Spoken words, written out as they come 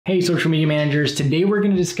Hey social media managers, today we're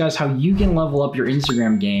going to discuss how you can level up your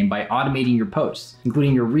Instagram game by automating your posts,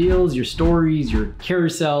 including your reels, your stories, your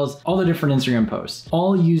carousels, all the different Instagram posts,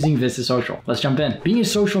 all using Vista Social. Let's jump in. Being a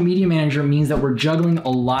social media manager means that we're juggling a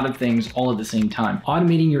lot of things all at the same time.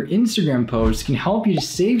 Automating your Instagram posts can help you to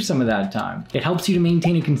save some of that time. It helps you to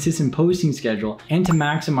maintain a consistent posting schedule and to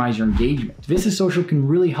maximize your engagement. Vista Social can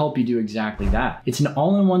really help you do exactly that. It's an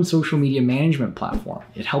all-in-one social media management platform.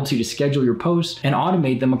 It helps you to schedule your posts and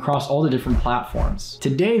automate them across all the different platforms.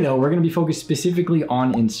 Today though, we're going to be focused specifically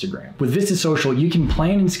on Instagram. With Vista Social, you can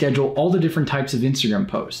plan and schedule all the different types of Instagram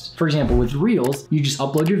posts. For example, with Reels, you just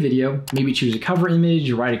upload your video, maybe choose a cover image,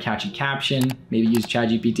 write a catchy caption, maybe use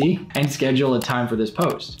ChatGPT, and schedule a time for this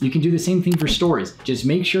post. You can do the same thing for stories. Just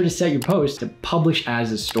make sure to set your post to publish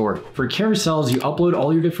as a story. For carousels, you upload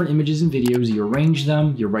all your different images and videos, you arrange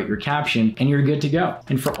them, you write your caption, and you're good to go.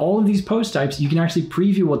 And for all of these post types, you can actually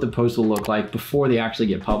preview what the post will look like before they actually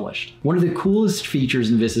get published. One of the coolest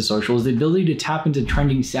features in Vista Social is the ability to tap into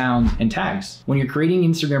trending sounds and tags. When you're creating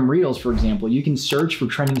Instagram Reels, for example, you can search for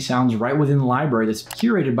trending sounds right within the library that's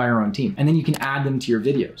curated by our own team, and then you can add them to your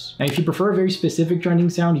videos. Now, if you prefer a very specific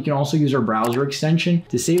trending sound, you can also use our browser extension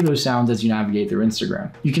to save those sounds as you navigate through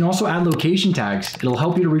Instagram. You can also add location tags. It'll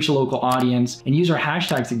help you to reach a local audience, and use our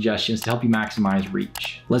hashtag suggestions to help you maximize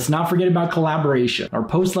reach. Let's not forget about collaboration. Our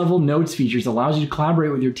post-level notes features allows you to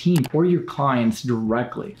collaborate with your team or your clients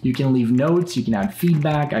directly. You can leave notes, you can add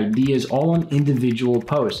feedback, ideas, all on individual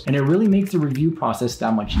posts, and it really makes the review process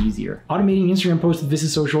that much easier. Automating Instagram posts with Vista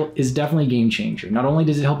Social is definitely a game changer. Not only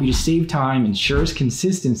does it help you to save time, ensures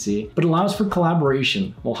consistency, but allows for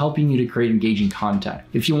collaboration while helping you to create engaging content.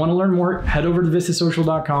 If you want to learn more, head over to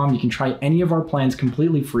vistasocial.com. You can try any of our plans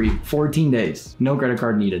completely free, 14 days, no credit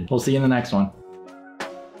card needed. We'll see you in the next one.